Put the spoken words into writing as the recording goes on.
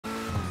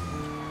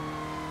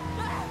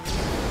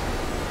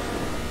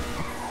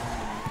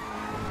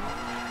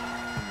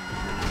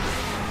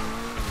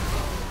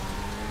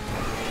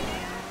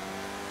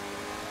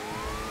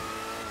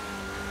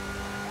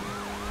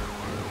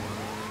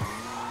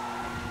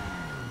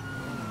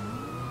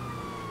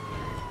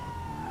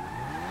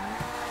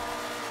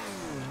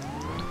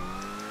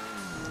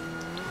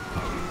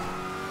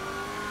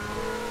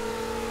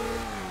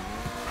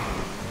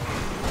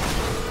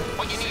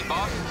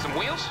some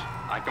wheels?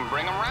 I can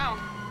bring them round.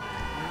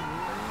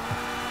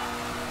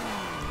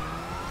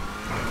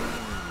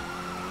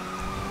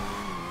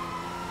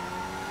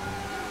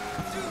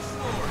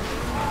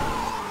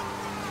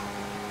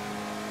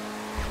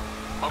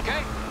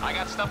 Okay, I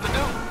got stuff to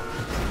do.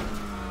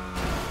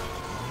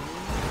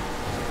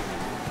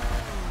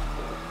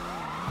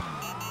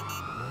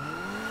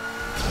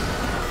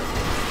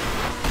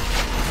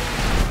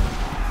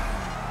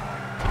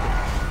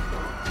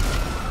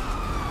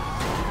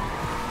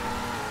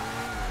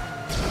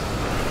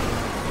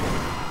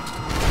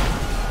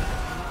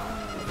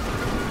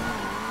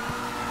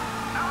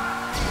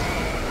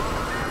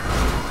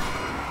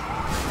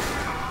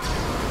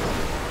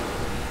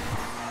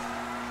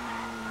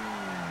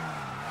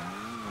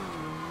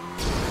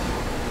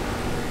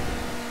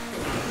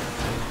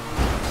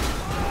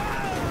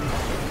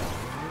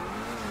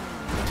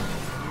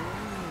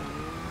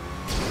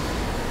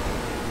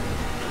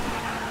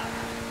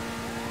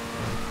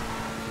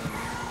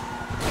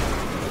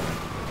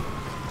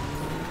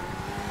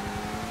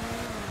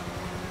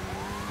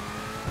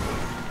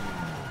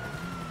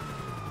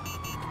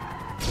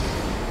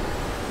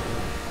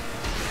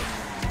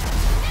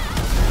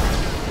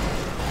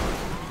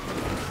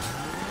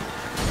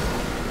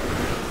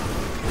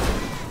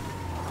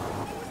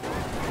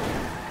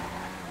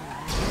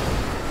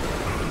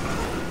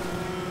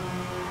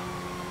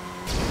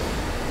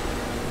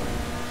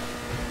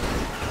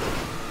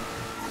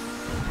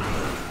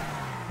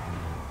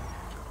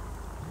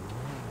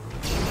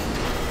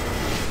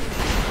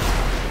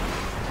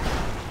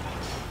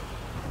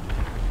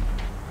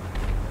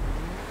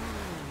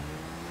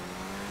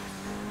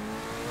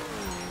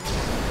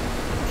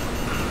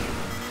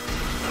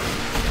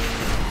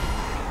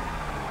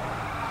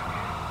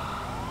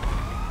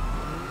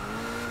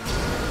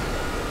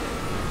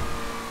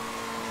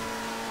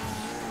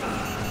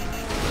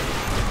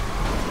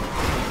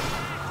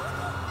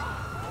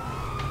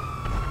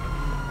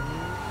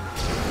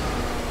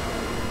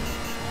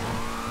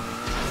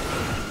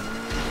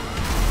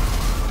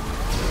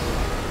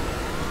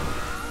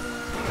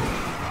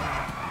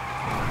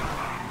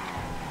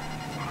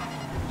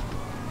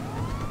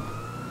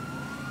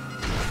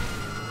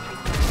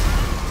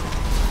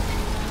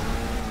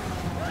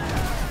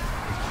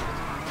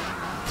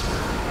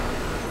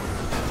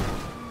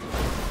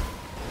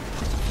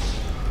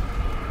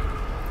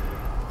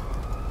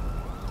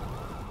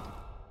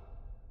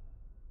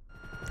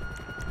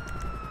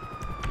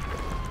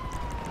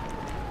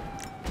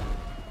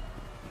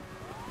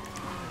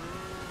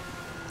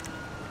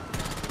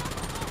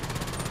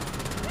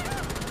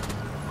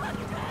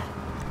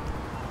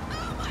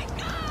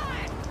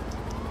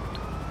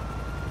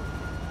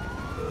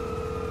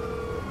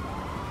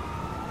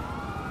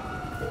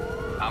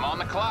 I'm on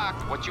the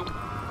clock. What you...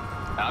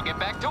 I'll get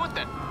back to it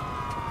then.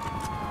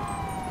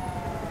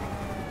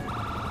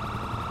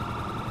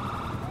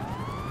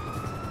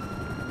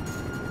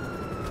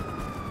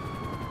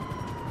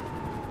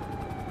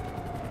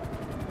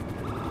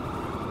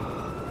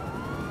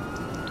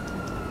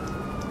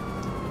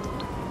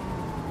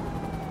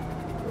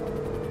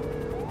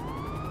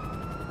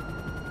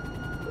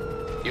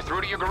 You're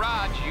through to your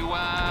garage. You,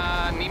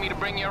 need me to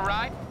bring you a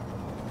ride?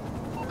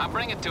 I'll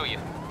bring it to you.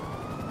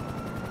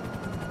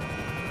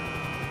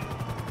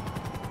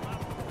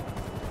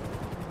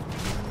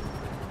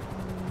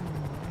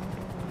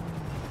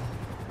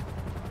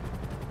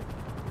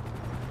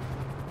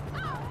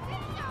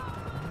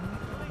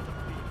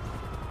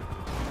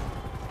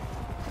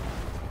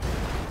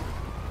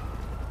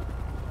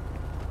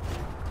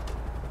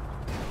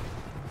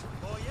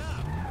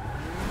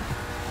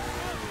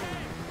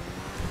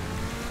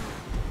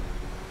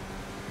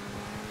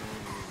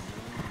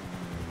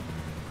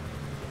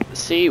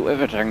 See, with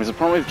everything, there's a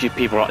problem with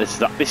people like this, is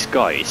that this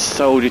guy is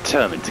so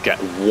determined to get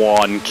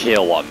one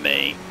kill on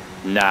me.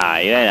 Nah,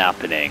 it ain't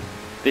happening.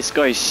 This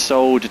guy is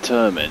so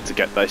determined to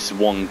get this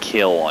one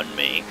kill on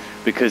me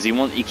because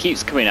he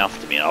keeps coming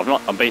after me. I'm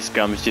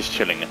just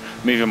chilling,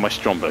 moving my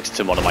strongbox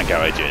to one of my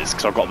garages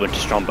because I've got a bunch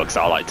of strongbox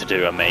that I like to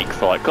do and make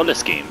for like colour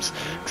schemes.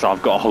 Because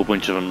I've got a whole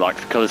bunch of them like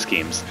for colour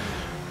schemes.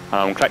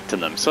 I'm collecting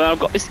them. So I've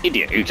got this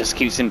idiot who just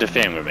keeps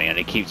interfering with me and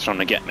he keeps trying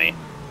to get me.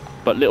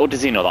 But little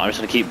does he know that I'm just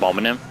going to keep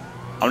bombing him.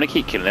 I'm gonna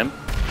keep killing him.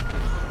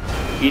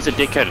 He's a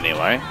dickhead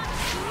anyway.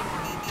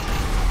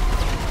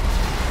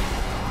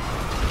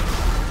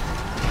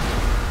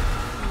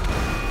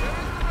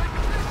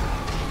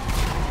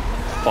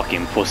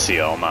 Fucking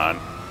pussy, oh man.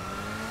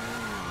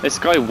 This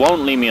guy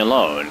won't leave me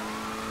alone.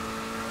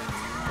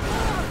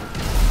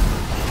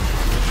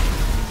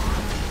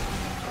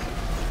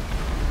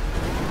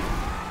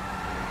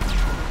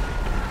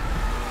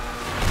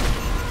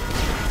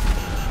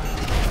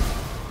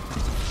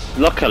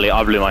 Luckily,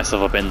 I blew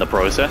myself up in the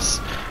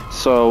process,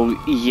 so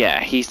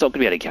yeah, he's not going to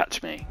be able to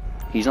catch me.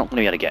 He's not going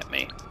to be able to get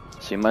me,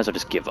 so he might as well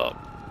just give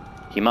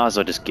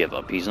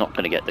up. He's not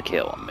going to get the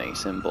kill on me,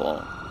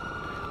 simple.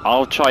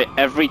 I'll try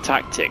every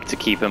tactic to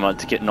keep him,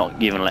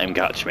 not even let him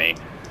catch me.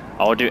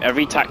 I'll do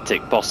every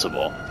tactic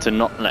possible to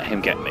not let him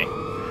get me.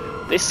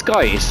 This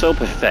guy is so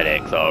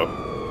pathetic, though.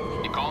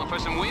 calling for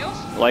some wheels?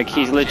 Like,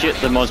 he's legit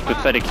the most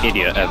pathetic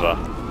idiot ever.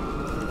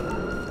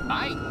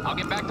 Aye, I'll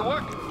get back to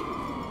work.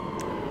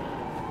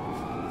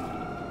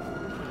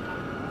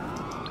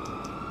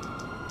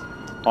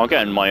 I'll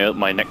get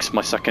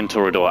my second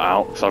Torador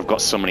out, so I've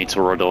got so many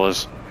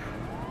Toradors.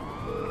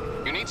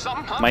 You need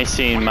something, huh? May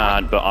seem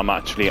mad, but I'm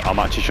actually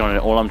trying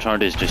to. All I'm trying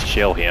to do is just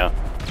chill here.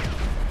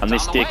 And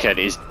this dickhead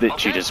is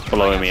literally just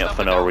blowing me up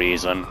for no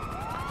reason.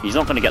 He's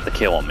not going to get the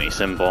kill on me,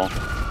 simple.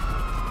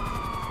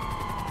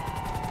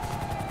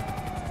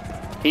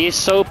 He is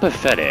so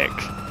pathetic.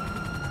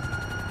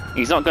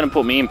 He's not going to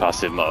put me in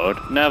passive mode.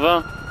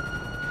 Never.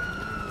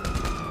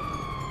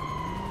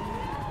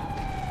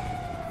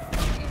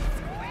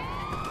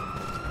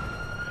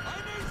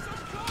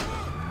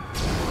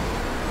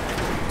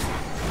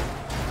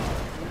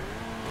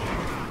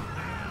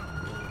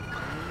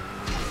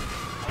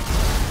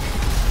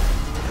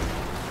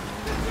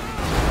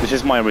 This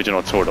is my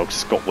original Torador,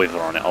 it's got Wither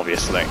on it,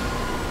 obviously.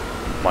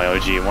 My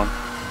OG one.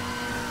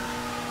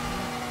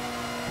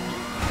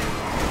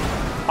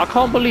 I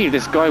can't believe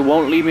this guy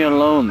won't leave me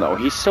alone, though.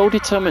 He's so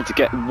determined to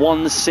get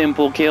one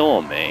simple kill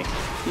on me.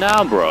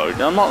 Nah, bro.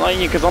 I'm not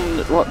letting you because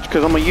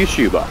I'm a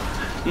YouTuber.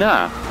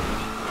 Nah.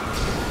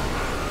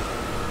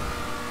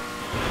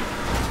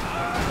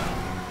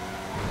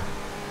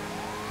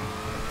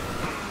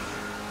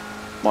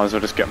 Might as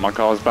well just get my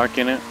cars back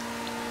in it.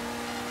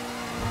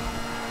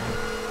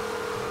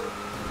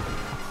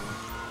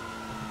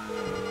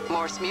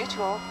 Morse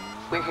Mutual,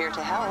 we're here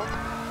to help.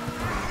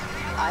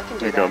 I can do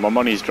There you that. go, my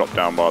money's dropped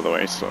down by the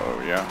way, so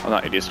yeah. And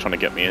that idiot's trying to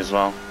get me as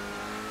well.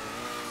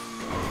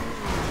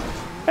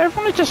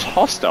 Everyone is just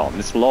hostile in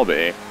this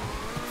lobby.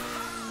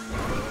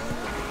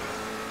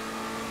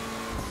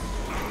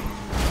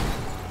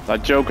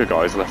 That Joker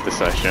guy's left the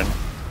session.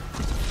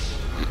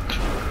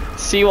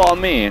 See what I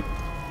mean?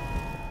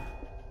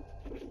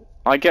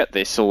 I get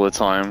this all the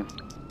time.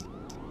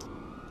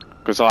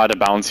 Because I had a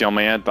bounty on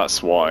my head,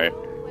 that's why.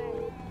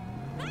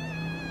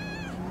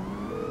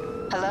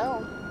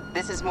 Hello,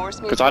 this is Morse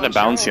Mutual. Because I had a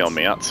bounty on Insurance.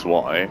 me, that's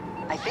why.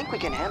 I think we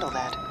can handle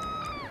that.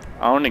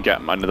 I only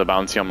get another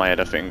bounty on my head,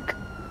 I think.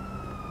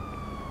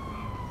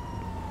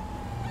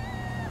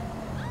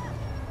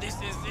 This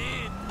is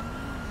it.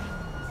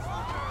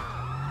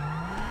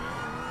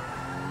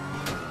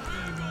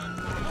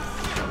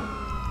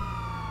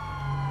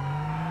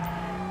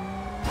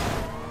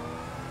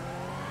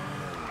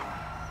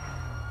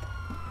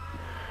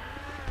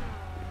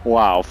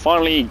 Wow,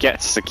 finally he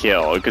gets the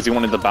kill because he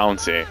wanted the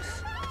bounty.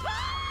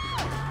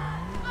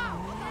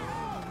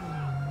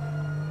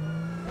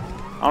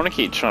 I want to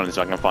keep trying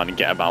so I can finally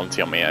get a bounty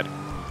on my head.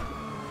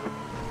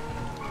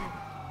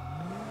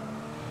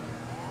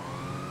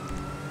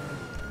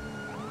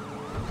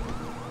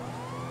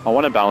 I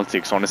want a bounty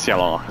because I want to see how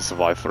long I can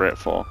survive for it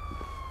for.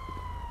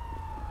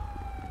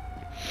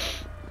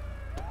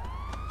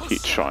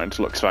 Keep trying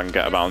to look so I can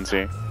get a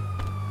bounty.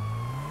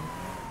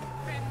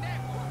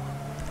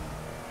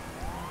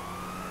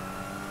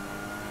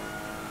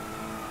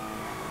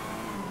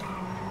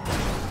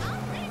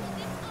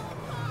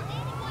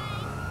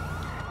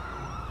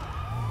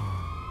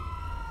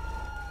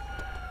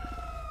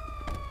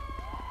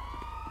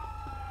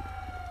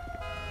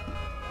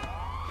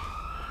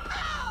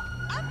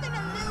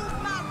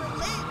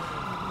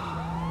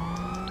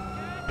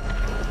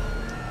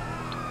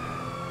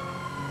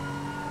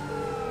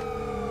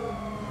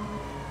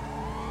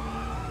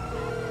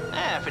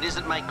 If it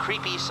isn't my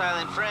creepy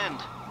silent friend,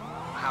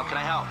 how can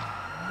I help?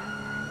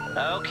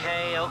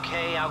 Okay,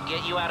 I'll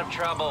get you out of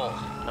trouble.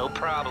 No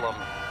problem.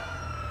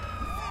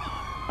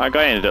 That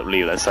guy ended up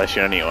leaving that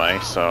session anyway,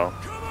 so...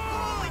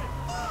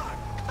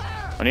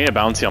 I need a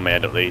bounty on my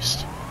head at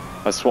least.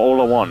 That's what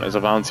all I want, is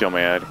a bounty on my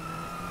head.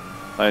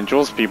 And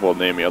draws people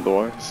near me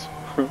otherwise.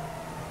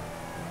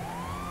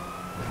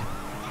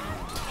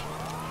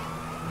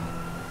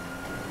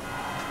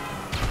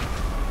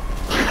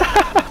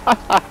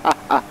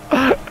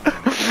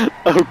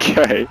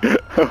 Okay,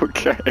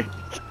 okay,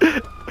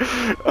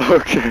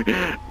 okay.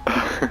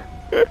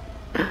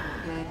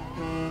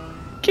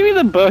 Give me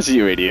the buzz,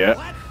 you idiot.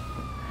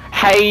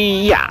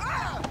 Hey,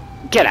 yeah.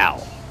 Get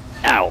out.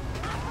 Out.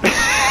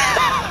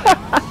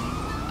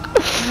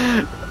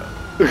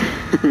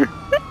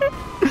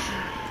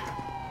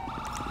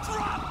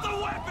 Drop the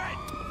weapon!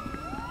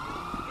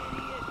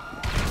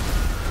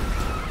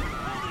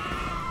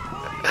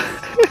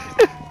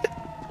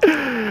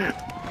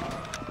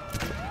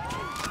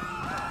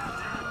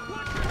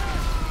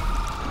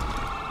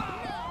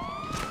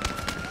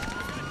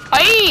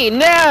 Hey, no.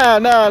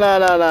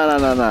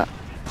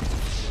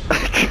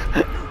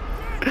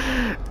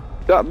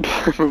 That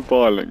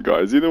perma-violent guy,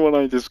 is he the one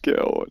I just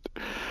killed?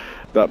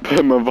 That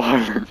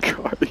perma-violent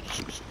guy.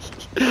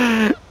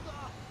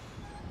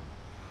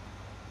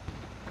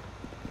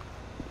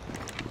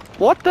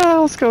 What the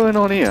hell's going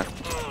on here?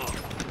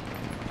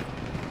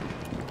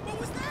 What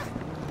was that?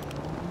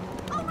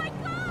 Oh my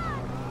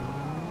god!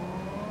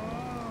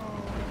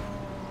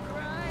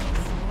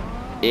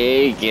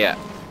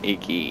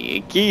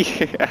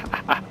 Icky.